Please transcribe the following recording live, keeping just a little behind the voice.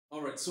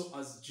right, so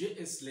as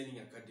JS Learning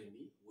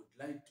Academy, would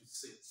like to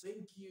say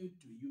thank you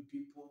to you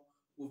people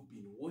who've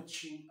been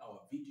watching our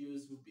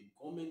videos, who've been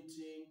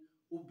commenting,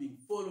 who've been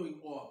following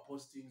all our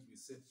postings. We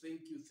say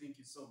thank you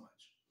so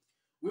much.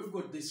 We've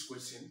got this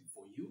question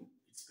for you.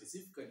 It's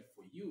specifically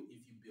for you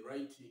if you'll be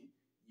writing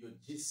your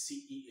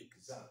GCE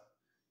exam.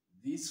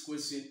 This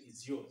question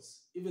is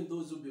yours. Even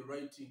those who'll be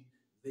writing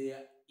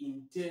their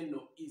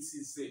internal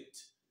ECZ,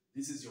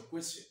 this is your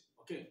question,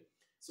 okay?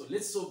 So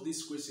let's solve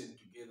this question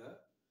together.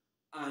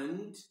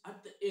 And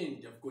at the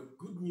end, I've got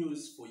good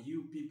news for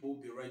you people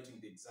who'll be writing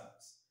the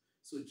exams.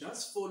 So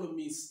just follow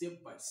me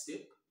step by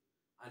step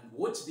and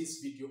watch this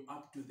video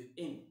up to the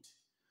end.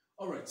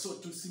 All right, so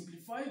to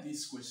simplify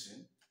this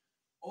question,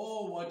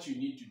 all what you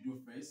need to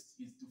do first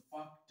is to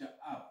factor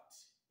out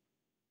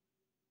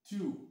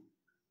 2.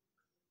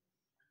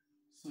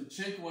 So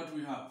check what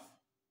we have.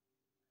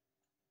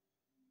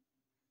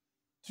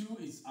 2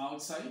 is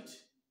outside.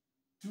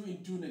 2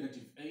 into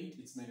 -8,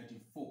 it's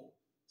 -4.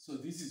 So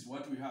this is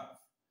what we have.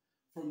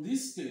 From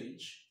this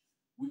stage,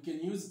 we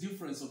can use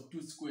difference of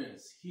 2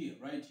 squares here,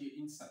 right here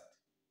inside.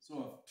 So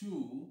I have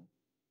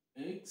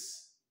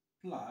 2x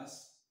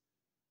plus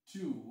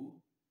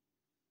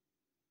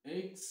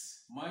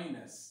 2x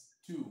minus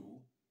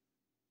 2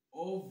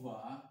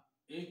 over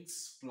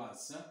x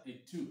plus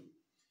a 2.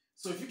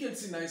 So if you can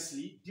see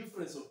nicely,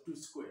 difference of 2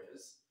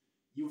 squares,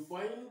 you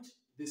find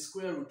the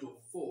square root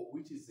of 4,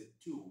 which is a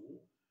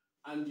 2,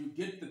 and you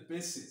get the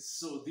basis.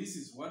 So this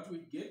is what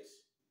we get.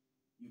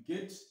 You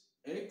get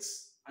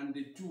x and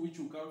the 2 which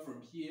will come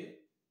from here,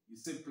 you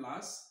say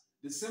plus.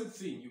 The same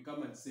thing, you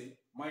come and say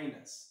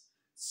minus.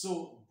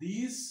 So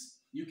these,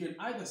 you can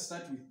either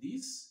start with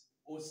this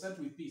or start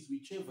with this,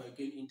 whichever, you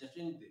can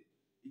interchange them.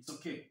 It's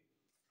okay.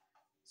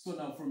 So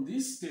now from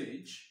this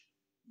stage,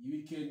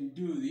 you can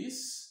do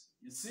this.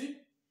 You see,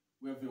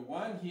 we have a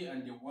 1 here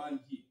and a 1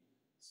 here.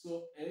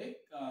 So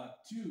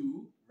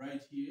 2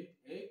 right here,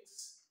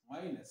 x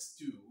minus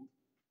 2,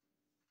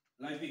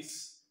 like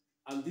this.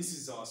 And this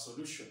is our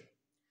solution.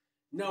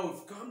 Now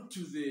we've come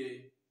to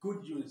the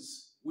good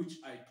news, which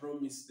I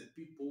promised the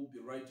people will be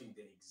writing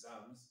their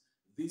exams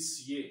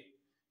this year,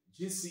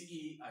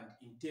 GCE and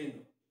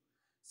internal.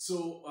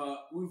 So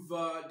we've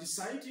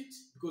decided,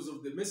 because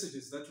of the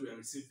messages that we are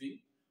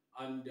receiving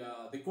and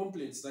the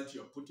complaints that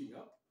you are putting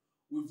up,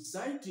 we've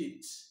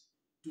decided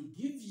to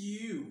give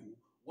you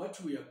what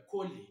we are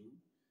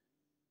calling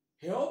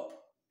help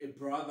a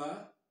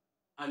brother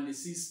and a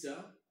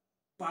sister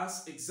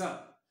pass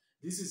exam.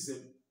 This is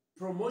a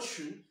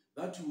promotion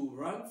that will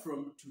run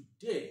from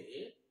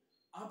today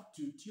up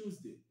to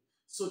Tuesday.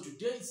 So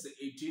today is the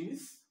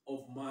 18th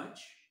of March.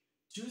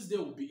 Tuesday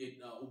will be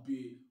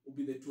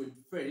the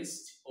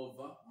 21st of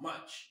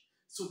March.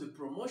 So the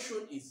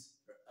promotion is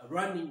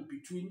running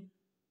between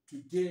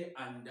today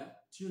and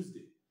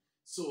Tuesday.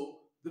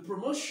 So the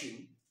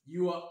promotion,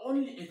 you are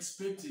only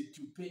expected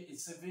to pay a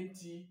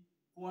 70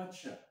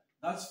 kwacha.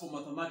 That's for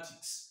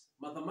mathematics.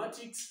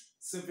 Mathematics,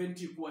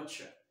 70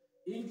 kwacha.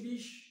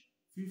 English,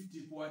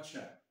 50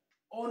 kwacha.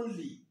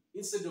 Only,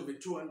 instead of a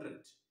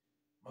 200.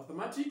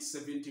 Mathematics,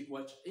 70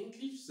 kwacha.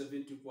 English,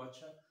 70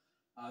 kwacha.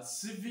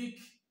 Civic,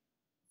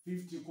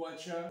 50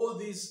 kwacha. All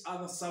these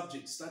other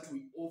subjects that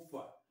we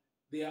offer,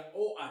 they are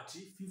all at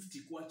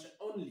 50 kwacha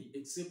only,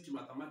 except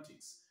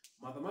mathematics.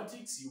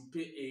 Mathematics, you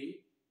pay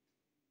a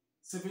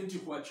 70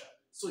 kwacha.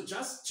 So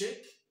just check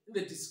in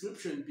the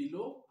description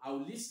below.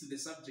 I'll list the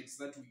subjects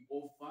that we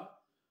offer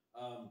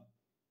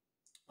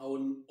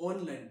on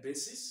online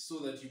basis, so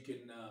that you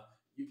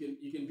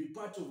can be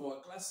part of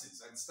our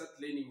classes and start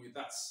learning with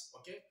us.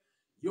 Okay,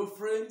 your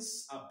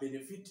friends are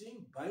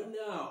benefiting by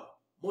now.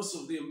 Most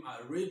of them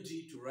are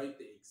ready to write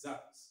the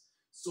exams.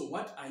 So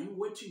what are you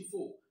waiting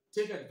for?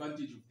 Take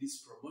advantage of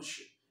this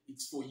promotion.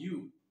 It's for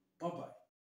you. Bye bye.